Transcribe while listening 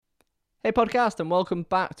Hey podcast, and welcome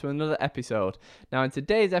back to another episode. Now in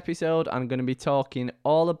today's episode I'm going to be talking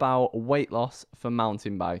all about weight loss for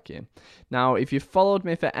mountain biking. Now if you've followed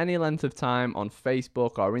me for any length of time on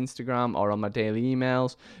Facebook or Instagram or on my daily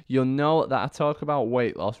emails, you'll know that I talk about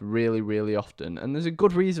weight loss really often, and there's a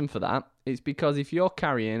good reason for that. It's because if you're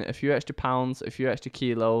carrying a few extra pounds, a few extra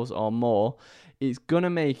kilos or more, it's going to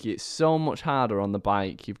make it so much harder on the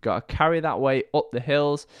bike. You've got to carry that weight up the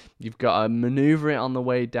hills, you've got to maneuver it on the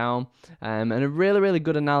way down. And a really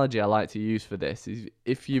good analogy I like to use for this is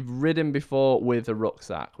if you've ridden before with a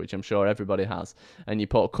rucksack, which I'm sure everybody has, and you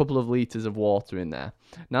put a couple of litres of water in there.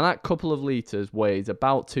 Now that couple of litres weighs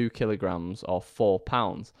about 2 kilograms or 4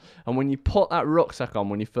 pounds. And when you put that rucksack on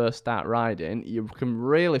when you first start riding, you can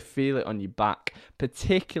really feel it on your back,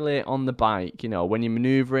 particularly on the bike. You know, when you're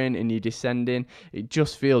maneuvering and you're descending, it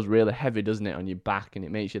just feels really heavy, doesn't it, on your back, and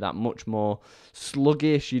it makes you that much more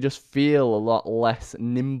sluggish. You just feel a lot less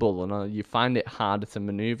nimble, and you find it harder to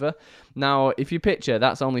maneuver. Now, if you picture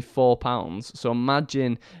that's only 4 pounds, so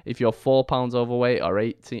imagine if you're 4 pounds overweight, or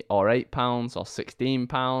 8 pounds, or 16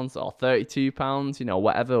 pounds, or 32 pounds, you know,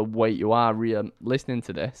 whatever weight you are listening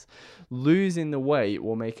to this, losing the weight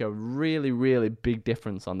will make a really big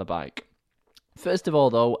difference on the bike. First of all,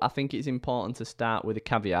 though, I think it's important to start with a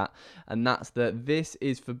caveat, and that's that this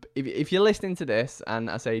is for, if you're listening to this and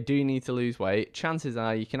I say, do you need to lose weight? Chances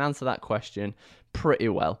are you can answer that question pretty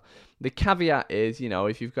well. The caveat is, you know,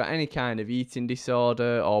 if you've got any kind of eating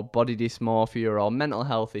disorder or body dysmorphia or mental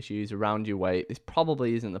health issues around your weight, this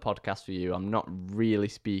probably isn't the podcast for you. I'm not really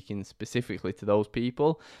speaking specifically to those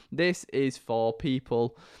people. This is for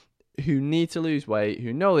people who need to lose weight,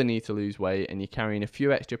 who know they need to lose weight, and you're carrying a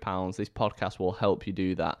few extra pounds. This podcast will help you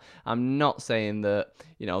do that. I'm not saying that,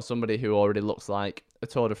 you know, somebody who already looks like a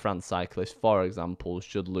Tour de France cyclist, for example,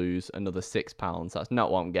 should lose another 6 pounds. That's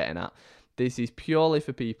not what I'm getting at. This is purely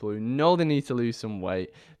for people who know they need to lose some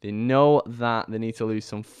weight, they know that they need to lose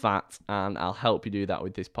some fat, and I'll help you do that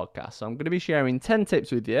with this podcast. So I'm going to be sharing 10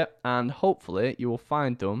 tips with you, and hopefully you will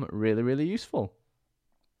find them really useful.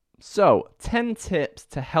 So, 10 tips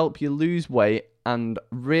to help you lose weight, and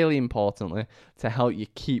really importantly, to help you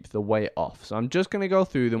keep the weight off. So I'm just going to go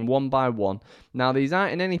through them one by one. Now, these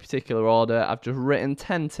aren't in any particular order. I've just written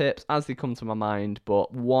 10 tips as they come to my mind,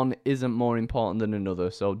 but one isn't more important than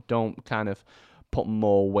another. So don't kind of put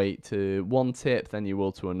more weight to one tip than you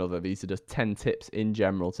will to another. These are just 10 tips in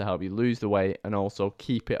general to help you lose the weight and also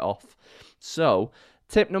keep it off. So,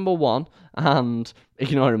 tip number 1, and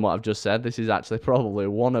ignoring what I've just said, this is actually probably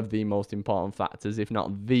one of the most important factors, if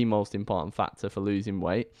not the most important factor for losing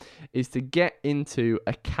weight, is to get into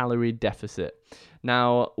a calorie deficit.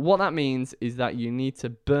 Now, what that means is that you need to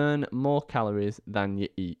burn more calories than you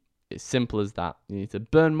eat. It's simple as that. You need to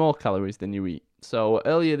burn more calories than you eat. So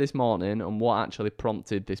earlier this morning, and what actually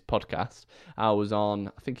prompted this podcast, I was on,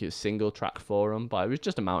 I think it was Single Track Forum, but it was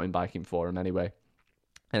just a mountain biking forum anyway.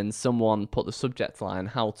 And someone put the subject line,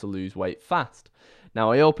 how to lose weight fast.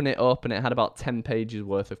 Now, I opened it up and it had about 10 pages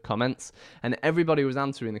worth of comments, and everybody was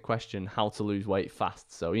answering the question, how to lose weight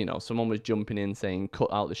fast. So, you know, someone was jumping in saying,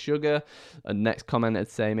 cut out the sugar. And next comment would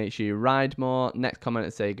say, make sure you ride more. Next comment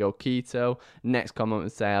would say, go keto. Next comment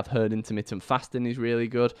would say, I've heard intermittent fasting is really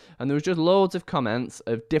good. And there was just loads of comments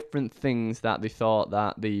of different things that they thought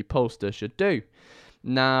that the poster should do.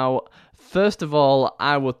 Now, first of all,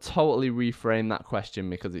 I will totally reframe that question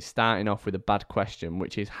because it's starting off with a bad question,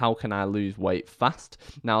 which is, how can I lose weight fast?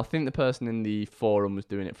 Now, I think the person in the forum was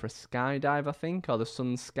doing it for a skydive, I think, or the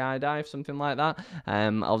Sun Skydive, something like that. I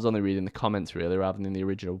was only reading the comments, really, rather than the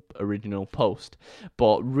original post.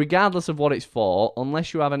 But regardless of what it's for,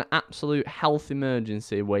 unless you have an absolute health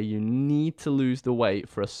emergency where you need to lose the weight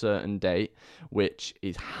for a certain date, which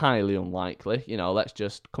is highly unlikely, you know, let's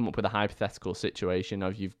just come up with a hypothetical situation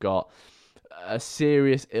of you've got a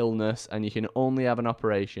serious illness and you can only have an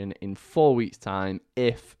operation in 4 weeks' time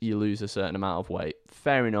if you lose a certain amount of weight.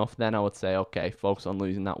 Fair enough, then I would say, okay, focus on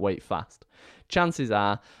losing that weight fast. Chances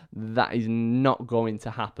are that is not going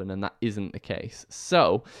to happen, and that isn't the case.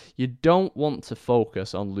 So you don't want to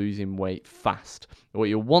focus on losing weight fast. What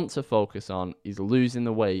you want to focus on is losing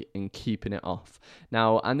the weight and keeping it off.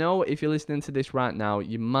 Now, I know if you're listening to this right now,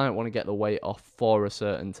 you might want to get the weight off for a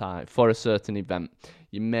certain time, for a certain event.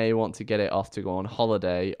 You may want to get it off to go on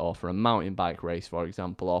holiday or for a mountain bike race, for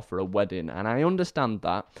example, or for a wedding. And I understand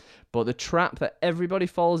that. But the trap that everybody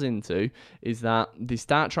falls into is that they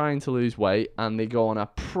start trying to lose weight and they go on a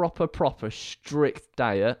proper strict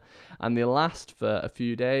diet, and they last for a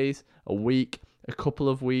few days, a week, a couple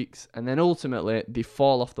of weeks, and then ultimately they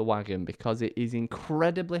fall off the wagon because it is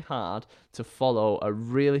incredibly hard to follow a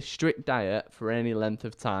really strict diet for any length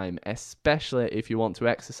of time, especially if you want to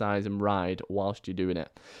exercise and ride whilst you're doing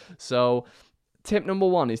it. So tip number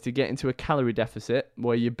 1 is to get into a calorie deficit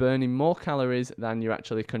where you're burning more calories than you're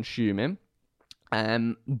actually consuming.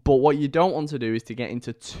 But what you don't want to do is to get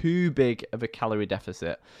into too big of a calorie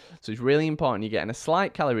deficit. So it's really important you're getting a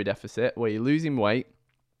slight calorie deficit where you're losing weight,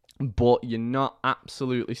 but you're not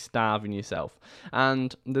absolutely starving yourself.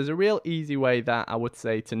 And there's a real easy way that I would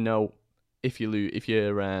say to know if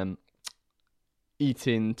you're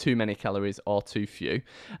eating too many calories or too few,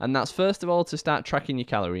 and that's first of all to start tracking your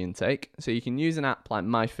calorie intake. So you can use an app like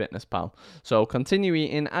MyFitnessPal. So continue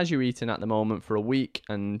eating as you're eating at the moment for a week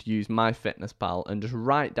and use MyFitnessPal and just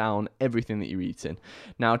write down everything that you're eating.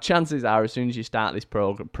 Now chances are as soon as you start this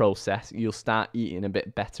process you'll start eating a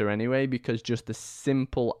bit better anyway, because just the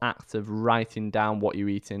simple act of writing down what you're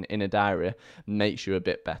eating in a diary makes you a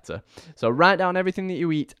bit better. So write down everything that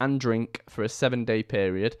you eat and drink for a 7-day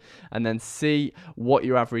period, and then see what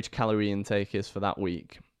your average calorie intake is for that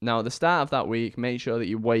week. Now, at the start of that week, make sure that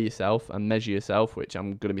you weigh yourself and measure yourself, which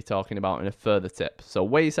I'm going to be talking about in a further tip. So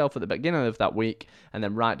weigh yourself at the beginning of that week and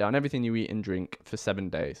then write down everything you eat and drink for 7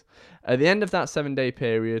 days. At the end of that 7-day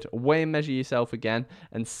period, weigh and measure yourself again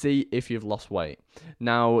and see if you've lost weight.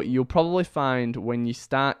 Now, you'll probably find when you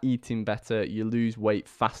start eating better, you lose weight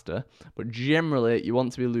faster, but generally you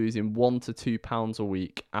want to be losing 1 to 2 pounds a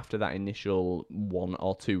week after that initial 1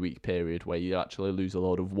 or 2 week period where you actually lose a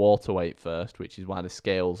load of water weight first, which is why the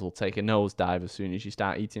scales will take a nosedive as soon as you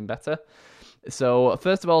start eating better. So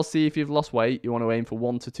first of all, see if you've lost weight. You want to aim for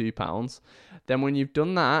 1 to 2 pounds. Then when you've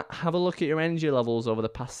done that, have a look at your energy levels over the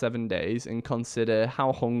past 7 days and consider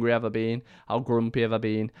how hungry have I been, how grumpy have I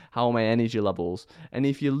been, how are my energy levels. And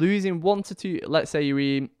if you're losing 1 to 2, let's say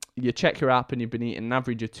you check your app and you've been eating an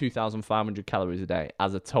average of 2,500 calories a day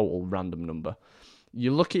as a total random number.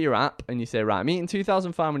 You look at your app and you say, right, I'm eating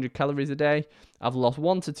 2,500 calories a day. I've lost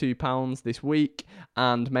 1 to 2 pounds this week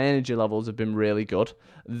and my energy levels have been really good.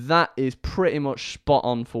 That is pretty much spot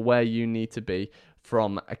on for where you need to be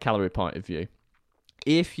from a calorie point of view.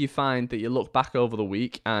 If you find that you look back over the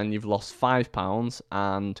week and you've lost 5 pounds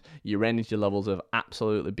and your energy levels have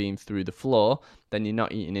absolutely been through the floor, then you're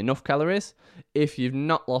not eating enough calories. If you've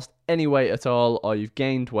not lost any weight at all or you've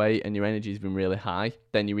gained weight and your energy has been really high,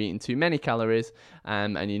 then you're eating too many calories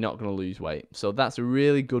and you're not going to lose weight. So that's a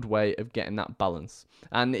really good way of getting that balance.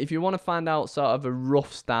 And if you want to find out sort of a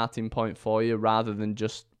rough starting point for you rather than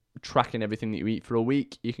just tracking everything that you eat for a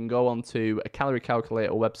week, you can go onto a calorie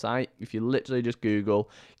calculator website. If you literally just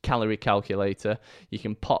Google calorie calculator, you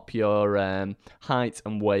can pop your height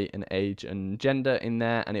and weight and age and gender in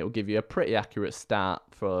there and it will give you a pretty accurate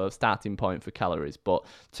starting point for calories. But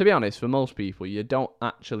to be honest, for most people you don't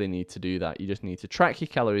actually need to do that. You just need to track your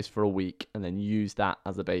calories for a week and then use that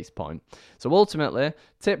as a base point. So ultimately,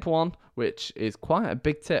 tip 1, which is quite a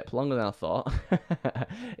big tip, longer than I thought,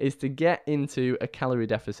 is to get into a calorie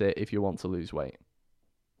deficit if you want to lose weight.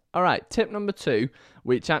 All right, tip number 2,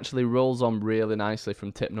 which actually rolls on really nicely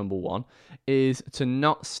from tip number 1, is to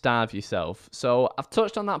not starve yourself. So I've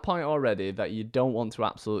touched on that point already, that you don't want to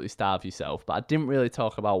absolutely starve yourself, but I didn't really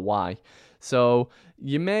talk about why. So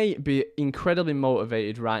you may be incredibly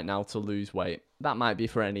motivated right now to lose weight. That might be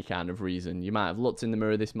for any kind of reason. You might have looked in the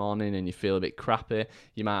mirror this morning and you feel a bit crappy.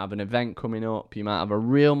 You might have an event coming up. You might have a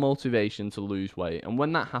real motivation to lose weight. And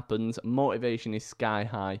when that happens, motivation is sky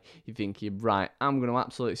high. You think, right, I'm going to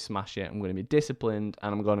absolutely smash it. I'm going to be disciplined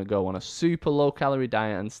and I'm going to go on a super low calorie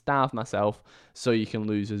diet and starve myself so you can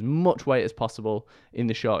lose as much weight as possible in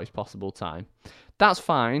the shortest possible time. That's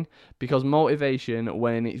fine, because motivation,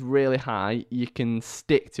 when it's really high, you can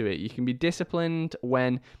stick to it. You can be disciplined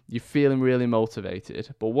when you're feeling really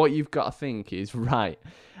motivated. But what you've got to think is, right,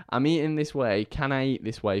 I'm eating this way. Can I eat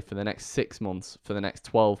this way for the next 6 months, for the next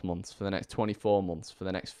 12 months, for the next 24 months, for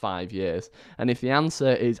the next 5 years? And if the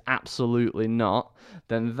answer is absolutely not,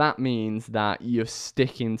 then that means that you're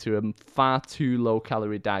sticking to a far too low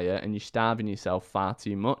calorie diet and you're starving yourself far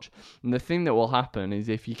too much. And the thing that will happen is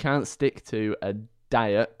if you can't stick to a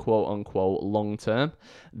diet, quote unquote, long term,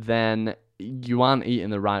 then you aren't eating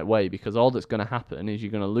the right way, because all that's going to happen is you're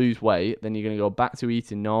going to lose weight, then you're going to go back to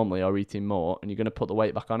eating normally or eating more, and you're going to put the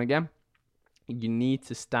weight back on again. you need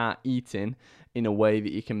to start eating in a way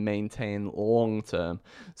that you can maintain long term.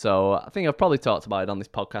 So I think I've probably talked about it on this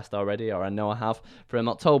podcast already, or I know I have. From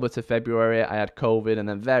October to February, I had COVID and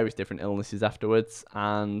then various different illnesses afterwards,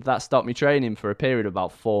 and that stopped me training for a period of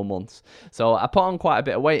about 4 months. So I put on quite a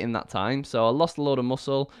bit of weight in that time. So I lost a load of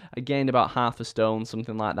muscle. I gained about half a stone,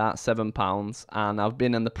 something like that, 7 pounds, and I've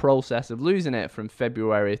been in the process of losing it from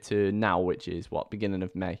February to now, which is beginning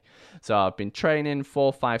of May. So I've been training 4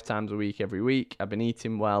 or 5 times a week every week. I've been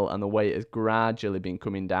eating well, and the weight has gradually been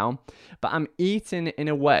coming down. But I'm eating in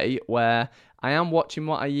a way where I am watching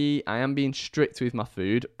what I eat, I am being strict with my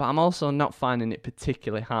food, but I'm also not finding it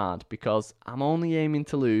particularly hard because I'm only aiming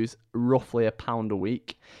to lose roughly £1 a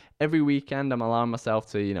week. Every weekend, I'm allowing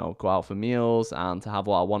myself to, go out for meals and to have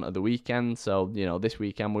what I want at the weekend. So, this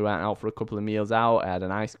weekend we went out for a couple of meals out. I had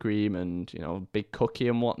an ice cream and, big cookie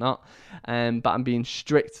and whatnot. But I'm being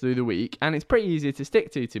strict through the week, and it's pretty easy to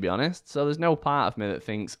stick to be honest. So there's no part of me that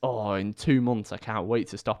thinks, oh, in 2 months, I can't wait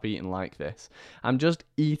to stop eating like this. I'm just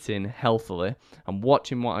eating healthily. I'm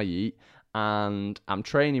watching what I eat, and I'm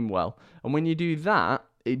training well. And when you do that,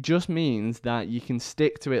 it just means that you can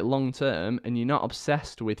stick to it long term and you're not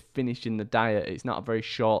obsessed with finishing the diet. It's not very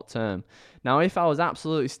short term. Now, if I was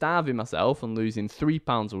absolutely starving myself and losing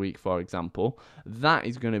 £3 a week, for example, that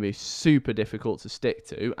is going to be super difficult to stick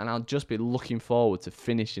to, and I'll just be looking forward to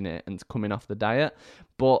finishing it and coming off the diet.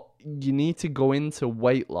 But you need to go into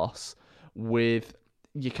weight loss with,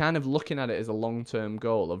 you're kind of looking at it as a long-term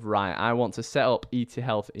goal of, right, I want to set up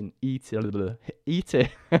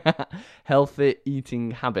healthy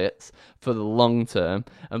eating habits for the long term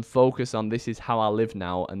and focus on, this is how I live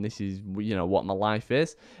now and this is, what my life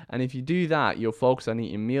is. And if you do that, you'll focus on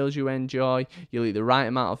eating meals you enjoy, you'll eat the right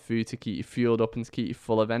amount of food to keep you fueled up and to keep you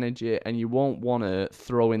full of energy, and you won't want to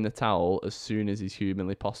throw in the towel as soon as is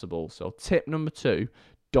humanly possible. So tip number 2,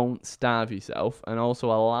 don't starve yourself, and also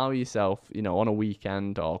allow yourself, on a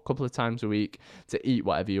weekend or a couple of times a week to eat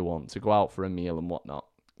whatever you want, to go out for a meal and whatnot.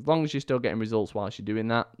 As long as you're still getting results whilst you're doing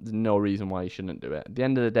that, there's no reason why you shouldn't do it. At the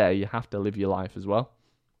end of the day, you have to live your life as well.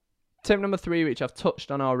 Tip number 3, which I've touched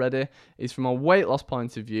on already, is from a weight loss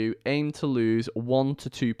point of view, aim to lose 1 to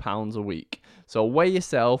 2 pounds a week. So weigh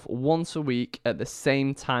yourself once a week at the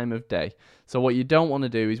same time of day. So what you don't want to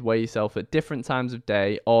do is weigh yourself at different times of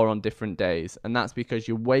day or on different days, and that's because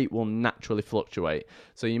your weight will naturally fluctuate.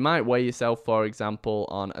 So you might weigh yourself, for example,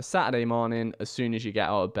 on a Saturday morning as soon as you get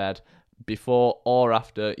out of bed, before or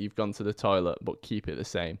after you've gone to the toilet, but keep it the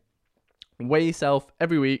same. Weigh yourself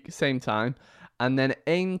every week, same time, and then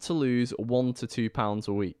aim to lose 1 to 2 pounds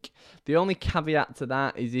a week. The only caveat to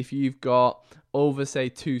that is if you've got over, say,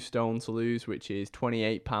 2 stone to lose, which is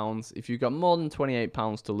 28 pounds. If you've got more than 28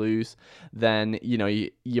 pounds to lose, then,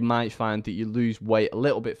 you might find that you lose weight a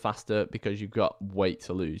little bit faster because you've got weight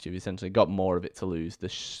to lose. You've essentially got more of it to lose.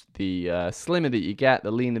 The slimmer that you get,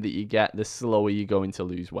 the leaner that you get, the slower you're going to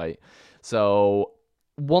lose weight. So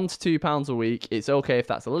 1 to 2 pounds a week, it's okay if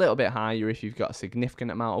that's a little bit higher if you've got a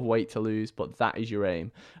significant amount of weight to lose, but that is your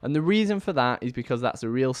aim. And the reason for that is because that's a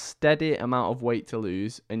real steady amount of weight to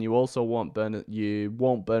lose, and you also won't burn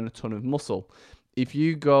a ton of muscle. If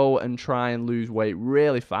you go and try and lose weight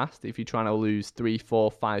really fast, if you're trying to lose 3,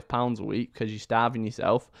 4, 5 pounds a week because you're starving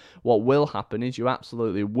yourself, what will happen is you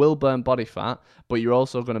absolutely will burn body fat, but you're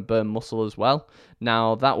also going to burn muscle as well.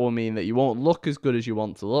 Now, that will mean that you won't look as good as you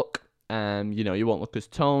want to look. You won't look as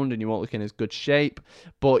toned and you won't look in as good shape,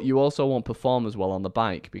 but you also won't perform as well on the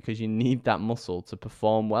bike because you need that muscle to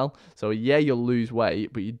perform well. So yeah, you'll lose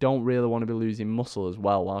weight, but you don't really want to be losing muscle as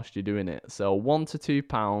well whilst you're doing it. So 1 to 2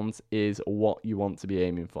 pounds is what you want to be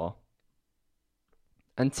aiming for.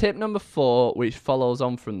 And tip number 4, which follows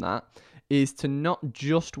on from that, is to not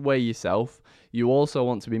just weigh yourself, you also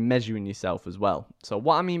want to be measuring yourself as well. So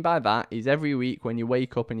what I mean by that is every week when you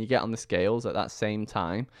wake up and you get on the scales at that same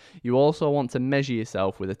time, you also want to measure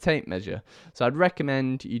yourself with a tape measure. So I'd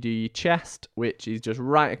recommend you do your chest, which is just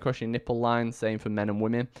right across your nipple line, same for men and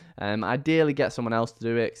women. Ideally get someone else to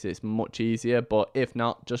do it because it's much easier, but if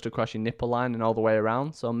not, just across your nipple line and all the way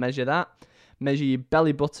around. So measure that. Measure your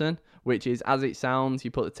belly button, which is as it sounds.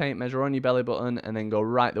 You put the tape measure on your belly button and then go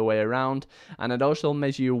right the way around. And I'd also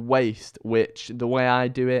measure your waist, which the way I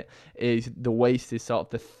do it is the waist is sort of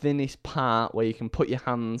the thinnest part where you can put your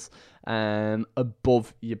hands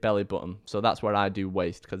above your belly button. So that's where I do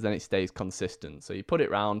waist, because then it stays consistent. So you put it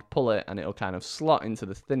round, pull it, and it'll kind of slot into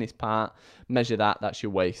the thinnest part. Measure that, that's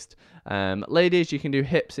your waist. Ladies, you can do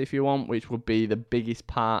hips if you want, which would be the biggest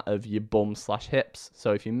part of your bum / hips.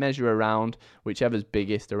 So if you measure around whichever's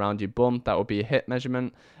biggest around your bum, that would be a hip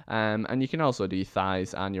measurement. And you can also do your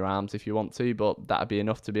thighs and your arms if you want to, but that'd be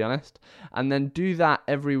enough, to be honest. And then do that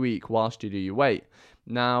every week whilst you do your weight.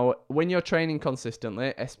 Now, when you're training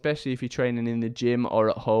consistently, especially if you're training in the gym or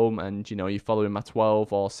at home and, you're following my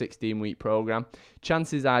 12 or 16 week program,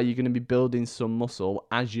 chances are you're going to be building some muscle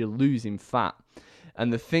as you're losing fat.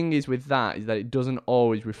 And the thing is with that is that it doesn't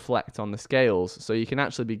always reflect on the scales. So you can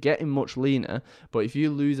actually be getting much leaner, but if you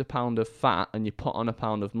lose a pound of fat and you put on a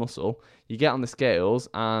pound of muscle, you get on the scales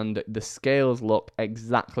and the scales look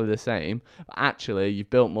exactly the same. But actually, you've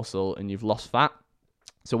built muscle and you've lost fat.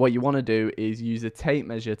 So what you want to do is use a tape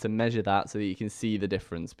measure to measure that so that you can see the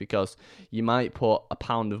difference, because you might put a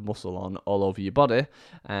pound of muscle on all over your body,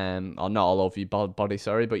 or not all over your body,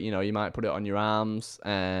 sorry, but you might put it on your arms,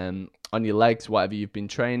 on your legs, whatever you've been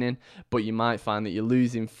training, but you might find that you're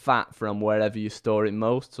losing fat from wherever you store it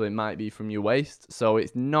most, so it might be from your waist. So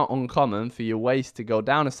it's not uncommon for your waist to go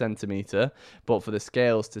down a centimetre, but for the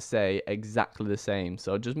scales to say exactly the same.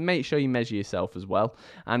 So just make sure you measure yourself as well.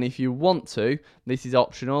 And if you want to, this is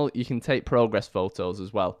optional, you can take progress photos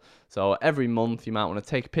as well. So every month you might want to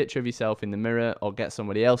take a picture of yourself in the mirror or get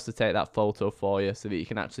somebody else to take that photo for you so that you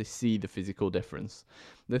can actually see the physical difference.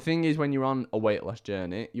 The thing is, when you're on a weight loss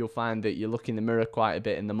journey, you'll find that you look in the mirror quite a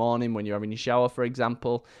bit in the morning when you're having your shower, for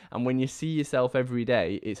example, and when you see yourself every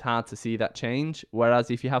day, it's hard to see that change. Whereas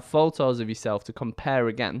if you have photos of yourself to compare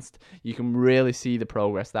against, you can really see the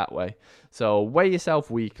progress that way. So weigh yourself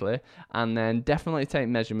weekly and then definitely take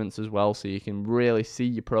measurements as well so you can really see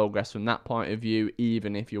your progress from that point of view,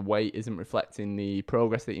 even if your weight isn't reflecting the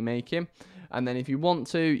progress that you're making. And then if you want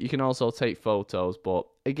to, you can also take photos, but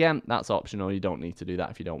again, that's optional. You don't need to do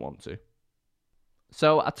that if you don't want to.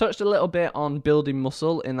 So I touched a little bit on building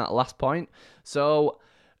muscle in that last point. So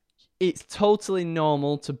it's totally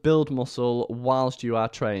normal to build muscle whilst you are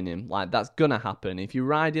training. Like, that's gonna happen. If you're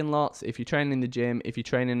riding lots, if you're training in the gym, if you're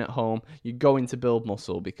training at home, you're going to build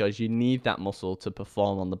muscle because you need that muscle to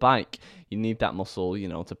perform on the bike. You need that muscle,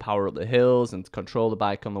 to power up the hills and to control the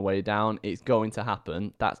bike on the way down. It's going to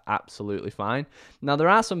happen. That's absolutely fine. Now, there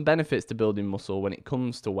are some benefits to building muscle when it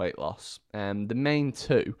comes to weight loss. The main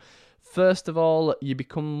two. First of all, you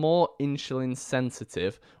become more insulin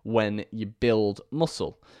sensitive when you build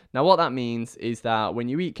muscle. Now, what that means is that when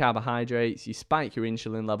you eat carbohydrates, you spike your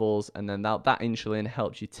insulin levels, and then that insulin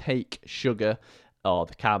helps you take sugar, or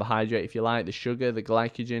the carbohydrate, if you like, the sugar, the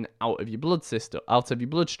glycogen, out of your blood system, out of your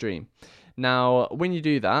bloodstream. Now, when you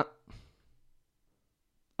do that,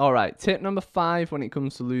 all right, tip number 5 when it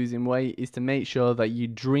comes to losing weight is to make sure that you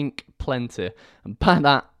drink plenty. And by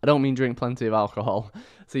that, I don't mean drink plenty of alcohol.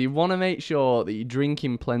 So you want to make sure that you're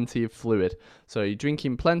drinking plenty of fluid. So you're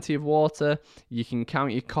drinking plenty of water. You can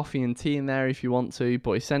count your coffee and tea in there if you want to,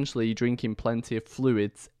 but essentially you're drinking plenty of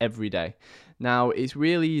fluids every day. Now, it's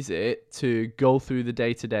really easy to go through the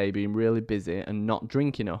day-to-day being really busy and not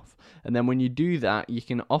drink enough. And then when you do that, you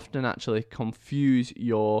can often actually confuse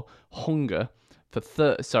your hunger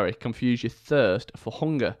confuse your thirst for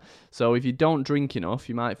hunger. So if you don't drink enough,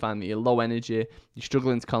 you might find that you're low energy, you're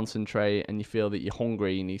struggling to concentrate, and you feel that you're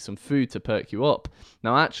hungry, you need some food to perk you up.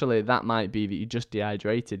 Now, actually, that might be that you're just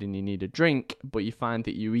dehydrated and you need a drink, but you find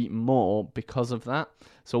that you eat more because of that.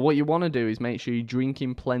 So what you want to do is make sure you're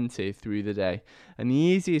drinking plenty through the day. And the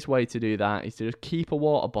easiest way to do that is to just keep a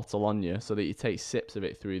water bottle on you so that you take sips of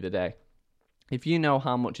it through the day. If you know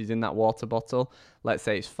how much is in that water bottle, let's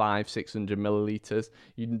say it's 500-600 milliliters,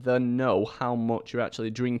 you then know how much you're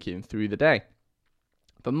actually drinking through the day.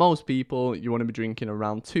 For most people, you want to be drinking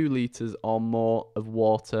around 2 litres or more of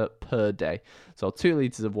water per day. So 2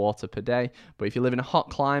 litres of water per day. But if you live in a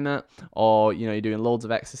hot climate or you're doing loads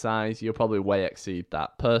of exercise, you'll probably way exceed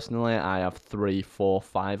that. Personally, I have 3, 4,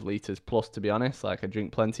 5 litres plus, to be honest. Like, I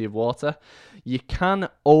drink plenty of water. You can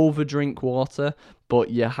over drink water,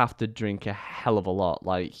 but you have to drink a hell of a lot.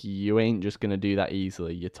 Like, you ain't just going to do that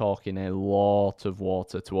easily. You're talking a lot of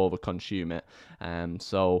water to overconsume it.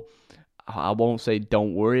 So I won't say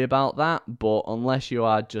don't worry about that, but unless you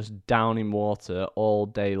are just downing water all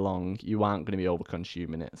day long, you aren't going to be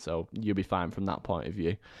over-consuming it, so you'll be fine from that point of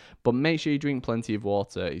view. But make sure you drink plenty of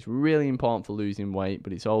water. It's really important for losing weight,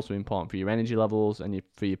 but it's also important for your energy levels and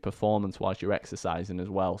for your performance whilst you're exercising as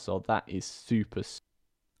well, so that is super.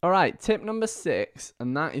 Alright, tip number 6,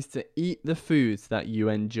 and that is to eat the foods that you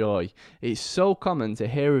enjoy. It's so common to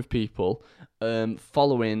hear of people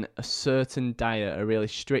following a certain diet, a really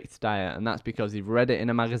strict diet, and that's because they've read it in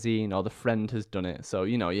a magazine or the friend has done it. So,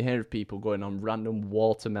 you hear of people going on random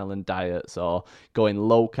watermelon diets or going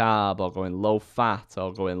low carb or going low fat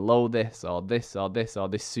or going low this or this or this or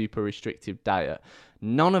this super restrictive diet.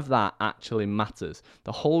 None of that actually matters.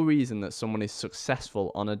 The whole reason that someone is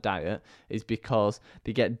successful on a diet is because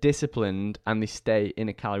they get disciplined and they stay in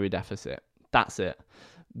a calorie deficit. That's it.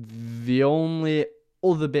 The only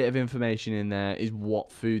other bit of information in there is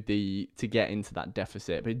what food they eat to get into that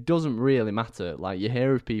deficit, but it doesn't really matter. Like, you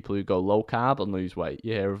hear of people who go low carb and lose weight.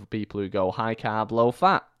 You hear of people who go high carb, low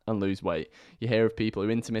fat and lose weight. You hear of people who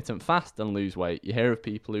intermittent fast and lose weight. You hear of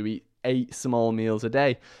people who eat 8 small meals a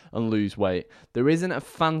day and lose weight. There isn't a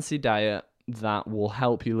fancy diet that will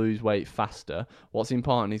help you lose weight faster. What's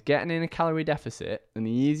important is getting in a calorie deficit, and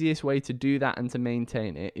the easiest way to do that and to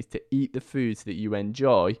maintain it is to eat the foods that you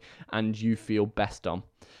enjoy and you feel best on.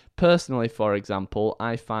 Personally, for example,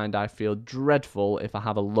 I find I feel dreadful if I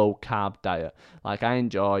have a low carb diet. Like, I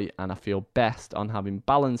enjoy and I feel best on having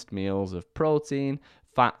balanced meals of protein,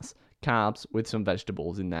 fats, carbs with some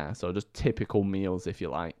vegetables in there. So just typical meals, if you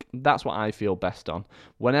like. That's what I feel best on.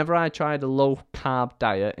 Whenever I tried a low carb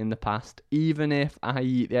diet in the past, even if I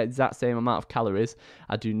eat the exact same amount of calories,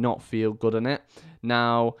 I do not feel good on it.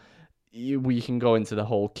 Now, we can go into the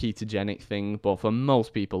whole ketogenic thing, but for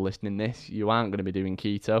most people listening this, you aren't going to be doing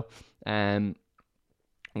keto.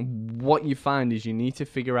 What you find is you need to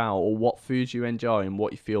figure out what foods you enjoy and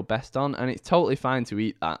what you feel best on, and it's totally fine to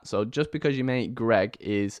eat that. So just because your mate Greg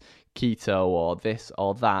is keto or this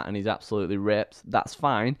or that and he's absolutely ripped, that's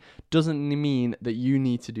fine. Doesn't mean that you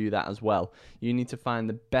need to do that as well. You need to find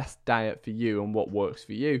the best diet for you and what works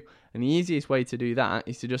for you. And the easiest way to do that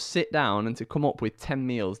is to just sit down and to come up with 10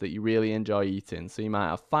 meals that you really enjoy eating. So you might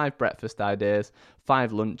have 5 breakfast ideas,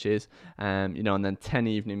 5 lunches, and then 10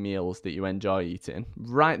 evening meals that you enjoy eating.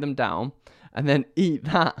 Write them down and then eat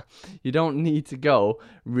that. You don't need to go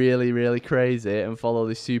really, really crazy and follow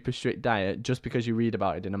this super strict diet just because you read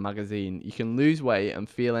about it in a magazine. You can lose weight and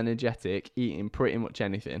feel energetic eating pretty much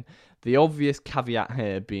anything. The obvious caveat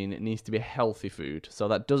here being it needs to be healthy food. So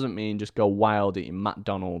that doesn't mean just go wild eating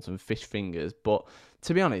McDonald's and fish fingers. But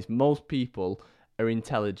to be honest, most people are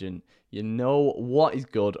intelligent. You know what is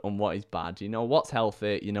good and what is bad. You know what's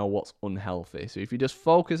healthy, you know what's unhealthy. So if you just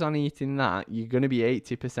focus on eating that, you're going to be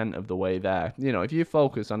 80% of the way there. If you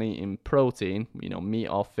focus on eating protein, meat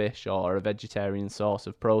or fish or a vegetarian source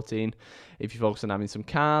of protein, if you focus on having some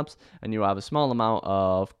carbs and you have a small amount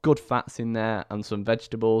of good fats in there and some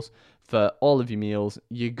vegetables for all of your meals,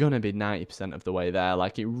 you're going to be 90% of the way there.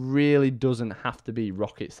 Like, it really doesn't have to be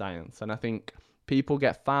rocket science. And I think people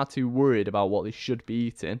get far too worried about what they should be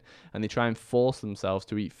eating and they try and force themselves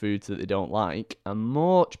to eat foods that they don't like. A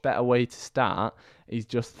much better way to start is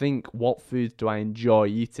just think, what foods do I enjoy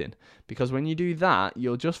eating? Because when you do that,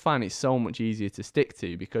 you'll just find it so much easier to stick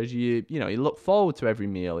to, because you look forward to every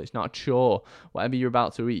meal. It's not a chore. Whatever you're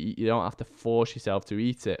about to eat, you don't have to force yourself to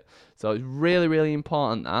eat it. So it's really, really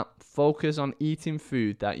important that focus on eating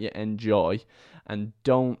food that you enjoy, and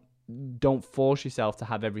don't force yourself to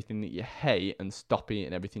have everything that you hate and stop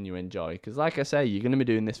eating everything you enjoy, because like I say, you're going to be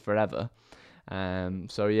doing this forever.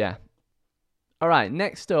 So yeah. All right,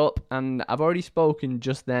 next up, and I've already spoken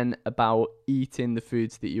just then about eating the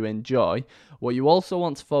foods that you enjoy. What you also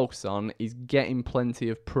want to focus on is getting plenty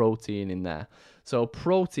of protein in there. So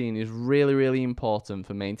protein is really, really important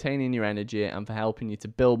for maintaining your energy and for helping you to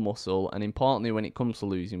build muscle, and importantly when it comes to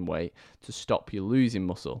losing weight, to stop you losing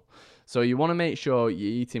muscle. So you want to make sure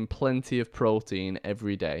you're eating plenty of protein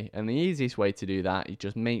every day. And the easiest way to do that is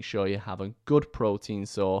just make sure you have a good protein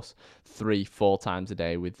source 3-4 times a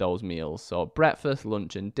day with those meals. So breakfast,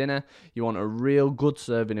 lunch and dinner, you want a real good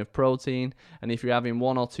serving of protein. And if you're having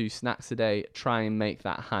 1 or 2 snacks a day, try and make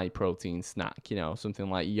that high protein snack. Something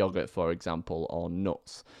like yogurt, for example, or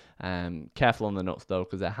nuts. Careful on the nuts though,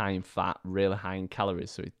 because they're high in fat, really high in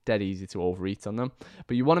calories, so it's dead easy to overeat on them.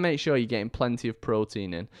 But you want to make sure you're getting plenty of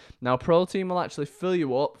protein in. Now, protein will actually fill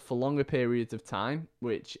you up for longer periods of time,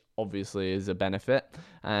 which obviously is a benefit.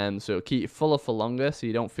 So it'll keep you fuller for longer, so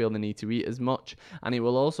you don't feel the need to eat as much, and it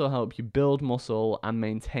will also help you build muscle and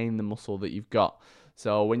maintain the muscle that you've got.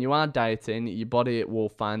 So when you are dieting, your body will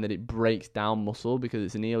find that it breaks down muscle because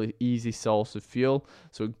it's an easy source of fuel.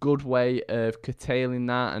 So a good way of curtailing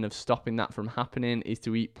that and of stopping that from happening is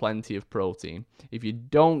to eat plenty of protein. If you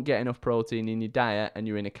don't get enough protein in your diet and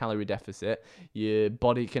you're in a calorie deficit, your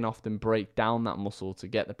body can often break down that muscle to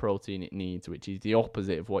get the protein it needs, which is the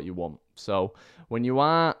opposite of what you want. So when you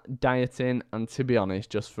are dieting, and to be honest,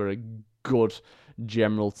 just for a good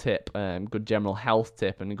general tip, good general health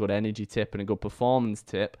tip, and a good energy tip, and a good performance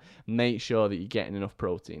tip, make sure that you're getting enough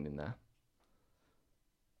protein in there.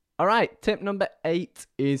 All right, tip number 8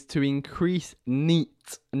 is to increase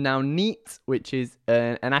NEAT. Now, NEAT, which is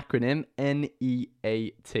an acronym,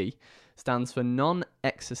 NEAT, stands for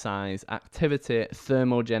non-exercise activity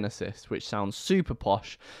thermogenesis, which sounds super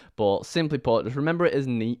posh, but simply put, just remember it as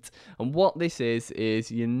NEAT. And what this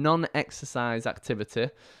is your non-exercise activity.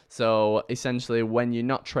 So essentially when you're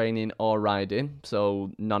not training or riding,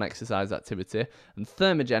 so non-exercise activity, and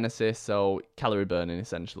thermogenesis, so calorie burning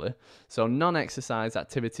essentially. So non-exercise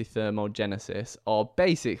activity thermogenesis, or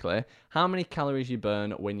basically how many calories you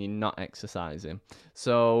burn when you're not exercising.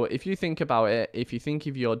 So if you think about it, if you think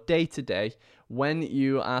of your day-to-day, when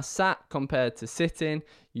you are sat compared to sitting,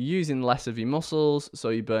 you're using less of your muscles, so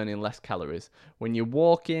you're burning less calories. When you're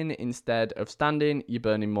walking instead of standing, you're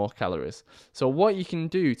burning more calories. So what you can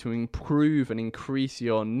do to improve and increase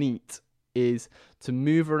your NEAT is to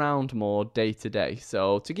move around more day to day.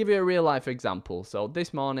 So to give you a real life example, so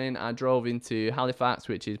this morning I drove into Halifax,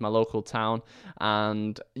 which is my local town,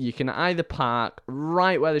 and you can either park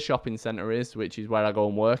right where the shopping centre is, which is where I go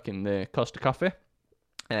and work in the Costa Coffee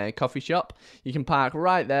coffee shop. You can park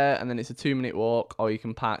right there and then it's a 2-minute walk, or you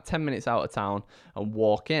can park 10 minutes out of town and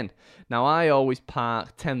walk in. Now I always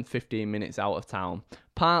park 10-15 minutes out of town,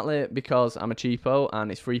 partly because I'm a cheapo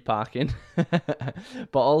and it's free parking,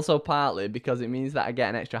 but also partly because it means that I get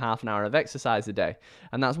an extra half an hour of exercise a day,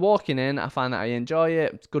 and that's walking in. I find that I enjoy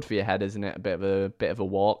it. It's good for your head, isn't it? A bit of a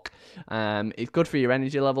walk. It's good for your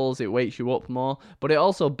energy levels. It wakes you up more, but it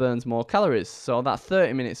also burns more calories. So that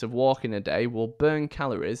 30 minutes of walking a day will burn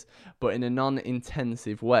calories, but in a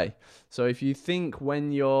non-intensive way. So if you think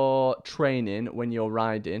when you're training, when you're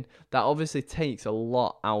riding, that obviously takes a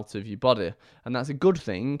lot out of your body, and that's a good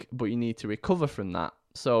thing, but you need to recover from that.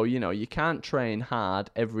 So, you can't train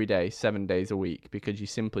hard every day, 7 days a week, because you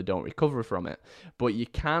simply don't recover from it. But you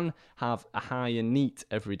can have a higher NEAT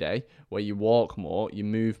every day, where you walk more, you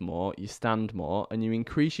move more, you stand more, and you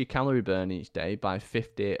increase your calorie burn each day by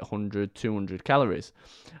 50, 100, 200 calories.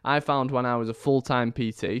 I found when I was a full-time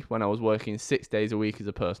PT, when I was working 6 days a week as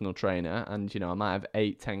a personal trainer, and, I might have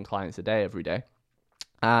 8, 10 clients a day every day,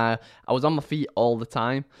 I was on my feet all the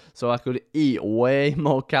time, so I could eat way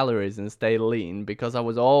more calories and stay lean because I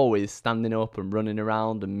was always standing up and running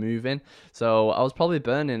around and moving. So I was probably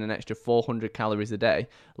burning an extra 400 calories a day,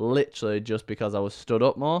 literally just because I was stood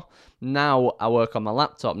up more. Now I work on my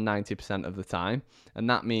laptop 90% of the time, and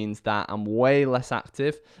that means that I'm way less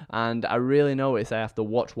active, and I really notice I have to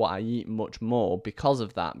watch what I eat much more because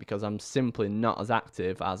of that, because I'm simply not as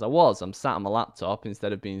active as I was. I'm sat on my laptop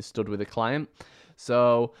instead of being stood with a client.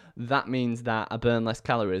 So that means that I burn less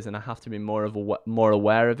calories, and I have to be more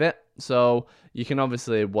aware of it. So you can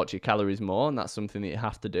obviously watch your calories more, and that's something that you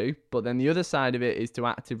have to do. But then the other side of it is to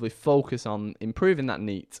actively focus on improving that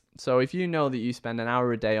NEAT. So if you know that you spend an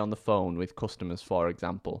hour a day on the phone with customers, for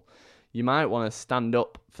example, you might want to stand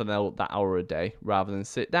up for that hour a day rather than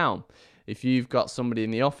sit down. If you've got somebody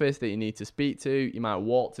in the office that you need to speak to, you might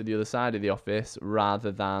walk to the other side of the office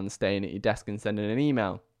rather than staying at your desk and sending an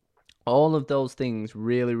email. All of those things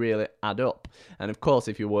really, really add up. And of course,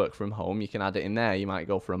 if you work from home, you can add it in there. You might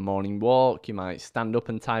go for a morning walk. You might stand up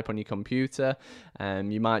and type on your computer.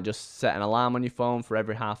 You might just set an alarm on your phone for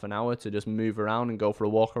every half an hour to just move around and go for a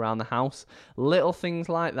walk around the house. Little things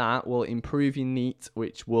like that will improve your NEAT,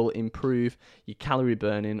 which will improve your calorie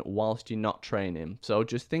burning whilst you're not training. So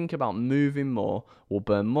just think about moving more will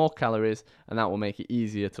burn more calories, and that will make it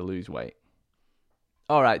easier to lose weight.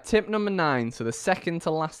 All right, tip number 9, so the second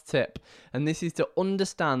to last tip, and this is to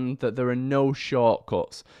understand that there are no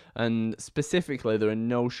shortcuts, and specifically there are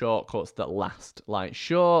no shortcuts that last. Like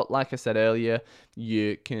I said earlier,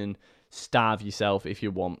 you can starve yourself if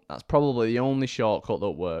you want. That's probably the only shortcut that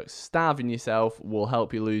works. Starving yourself will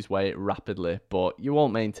help you lose weight rapidly, but you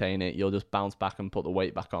won't maintain it. You'll just bounce back and put the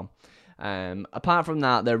weight back on. Apart from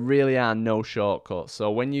that, there really are no shortcuts.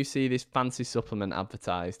 So when you see this fancy supplement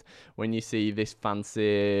advertised, when you see this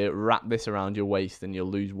fancy wrap this around your waist and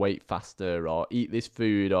you'll lose weight faster, or eat this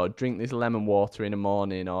food, or drink this lemon water in the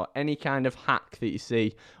morning, or any kind of hack that you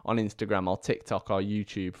see on Instagram or TikTok or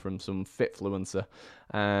YouTube from some fitfluencer,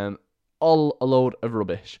 all a load of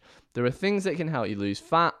rubbish. There are things that can help you lose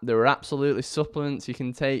fat. There are absolutely supplements you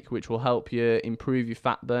can take which will help you improve your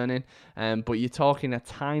fat burning, but you're talking a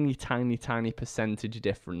tiny percentage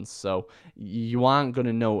difference, so you aren't going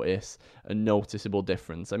to notice a noticeable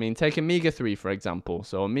difference. I mean, take omega-3 for example.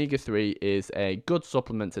 So omega-3 is a good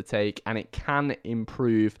supplement to take, and it can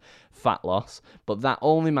improve fat loss, but that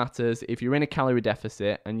only matters if you're in a calorie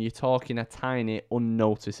deficit and you're talking a tiny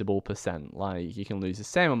unnoticeable percent. Like, you can lose the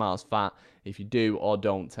same amount of fat if you do or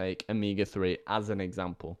don't take omega-3 as an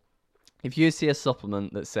example. If you see a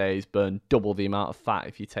supplement that says burn double the amount of fat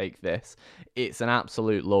if you take this, it's an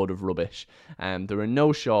absolute load of rubbish. There are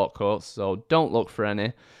no shortcuts, so don't look for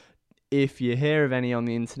any. If you hear of any on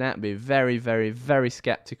the internet, be very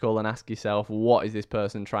skeptical and ask yourself, what is this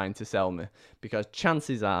person trying to sell me? Because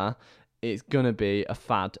chances are it's going to be a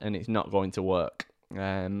fad and it's not going to work.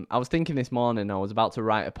 I was thinking this morning, I was about to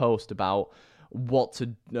write a post about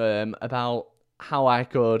about how I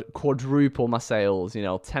could quadruple my sales,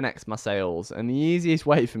 10x my sales. And the easiest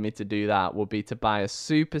way for me to do that would be to buy a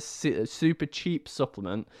super cheap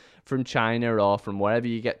supplement from China or from wherever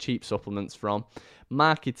you get cheap supplements from,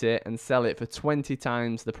 market it and sell it for 20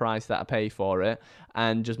 times the price that I pay for it,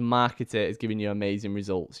 and just market it as giving you amazing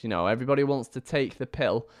results. Everybody wants to take the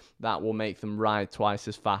pill that will make them ride twice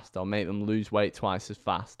as fast, or make them lose weight twice as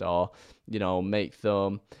fast, or make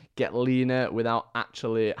them get leaner without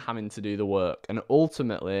actually having to do the work. And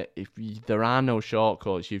ultimately, there are no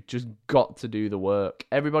shortcuts. You've just got to do the work.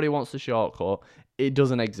 Everybody wants the shortcut. It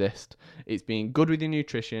doesn't exist. It's being good with your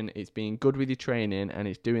nutrition, it's being good with your training, and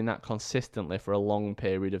it's doing that consistently for a long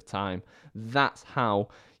period of time. That's how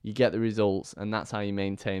you get the results, and that's how you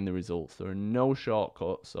maintain the results. There are no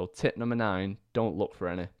shortcuts. So tip number 9, don't look for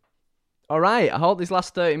any. Alright, I hope this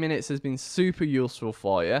last 30 minutes has been super useful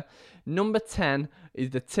for you. Number 10 is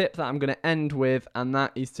the tip that I'm going to end with, and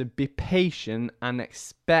that is to be patient and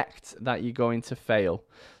expect that you're going to fail.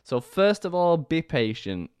 So first of all, be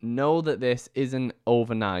patient. Know that this isn't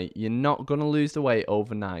overnight. You're not going to lose the weight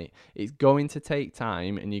overnight. It's going to take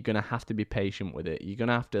time, and you're going to have to be patient with it. You're going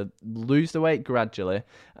to have to lose the weight gradually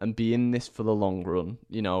and be in this for the long run.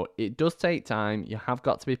 It does take time. You have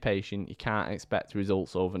got to be patient. You can't expect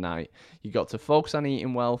results overnight. You've got to focus on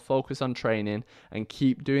eating well, focus on training, and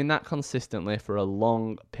keep doing that consistently for a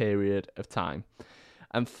long period of time.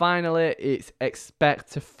 And finally, it's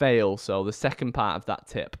expect to fail. So the second part of that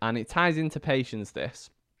tip, and it ties into patience, this.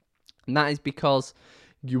 And that is because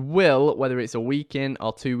you will, whether it's a week in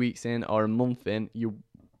or 2 weeks in or a month in, you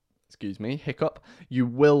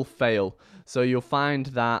will fail. So you'll find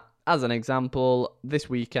that, as an example, this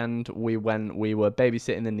weekend we were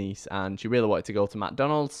babysitting the niece, and she really wanted to go to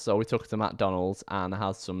McDonald's, so we took her to McDonald's and I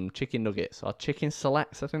had some chicken nuggets, or chicken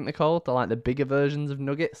selects I think they're called. They're like the bigger versions of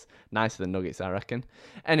nuggets, nicer than nuggets I reckon.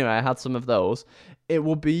 Anyway, I had some of those. It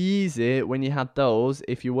would be easy when you had those,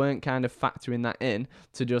 if you weren't kind of factoring that in,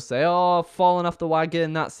 to just say, oh, falling off the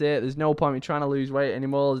wagon, that's it, there's no point me trying to lose weight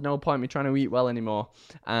anymore, there's no point me trying to eat well anymore,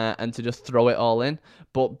 and to just throw it all in.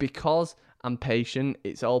 But because I'm patient,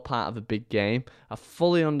 it's all part of a big game. I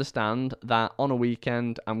fully understand that on a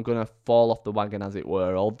weekend I'm going to fall off the wagon, as it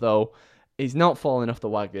were, although it's not falling off the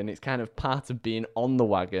wagon. It's kind of part of being on the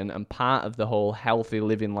wagon, and part of the whole healthy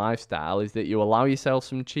living lifestyle is that you allow yourself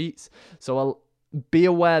some cheats. So be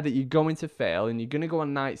aware that you're going to fail, and you're going to go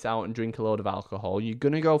on nights out and drink a load of alcohol. You're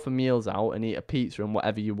going to go for meals out and eat a pizza and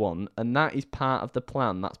whatever you want, and that is part of the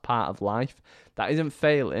plan. That's part of life. That isn't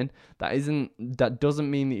failing. That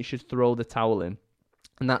doesn't mean that you should throw the towel in.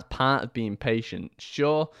 And that's part of being patient.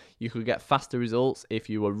 Sure, you could get faster results if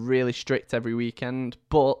you were really strict every weekend,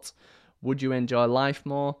 but would you enjoy life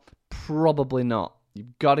more? Probably not.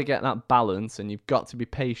 You've got to get that balance, and you've got to be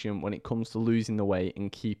patient when it comes to losing the weight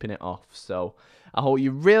and keeping it off. So I hope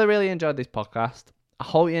you really enjoyed this podcast. I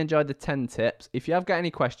hope you enjoyed the 10 tips. If you have got any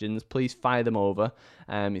questions, please fire them over.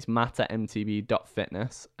 It's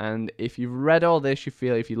matt@mtb.fitness. And if you've read all this,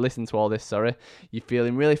 if you listen to all this, you're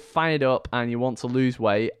feeling really fired up and you want to lose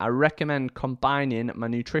weight, I recommend combining my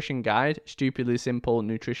nutrition guide, Stupidly Simple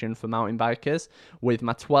Nutrition for Mountain Bikers, with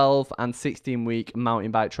my 12 and 16-week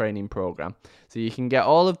mountain bike training program. So you can get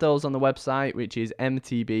all of those on the website, which is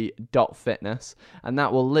mtb.fitness, and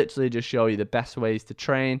that will literally just show you the best ways to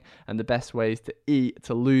train and the best ways to eat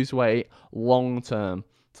to lose weight long term,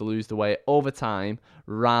 to lose the weight over time,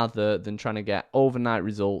 rather than trying to get overnight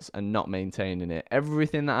results and not maintaining it.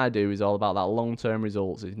 Everything that I do is all about that long-term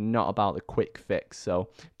results. It's not about the quick fix. So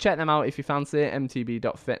check them out if you fancy it,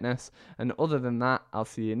 mtb.fitness. And other than that, I'll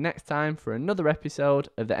see you next time for another episode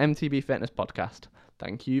of the MTB Fitness Podcast.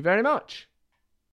 Thank you very much.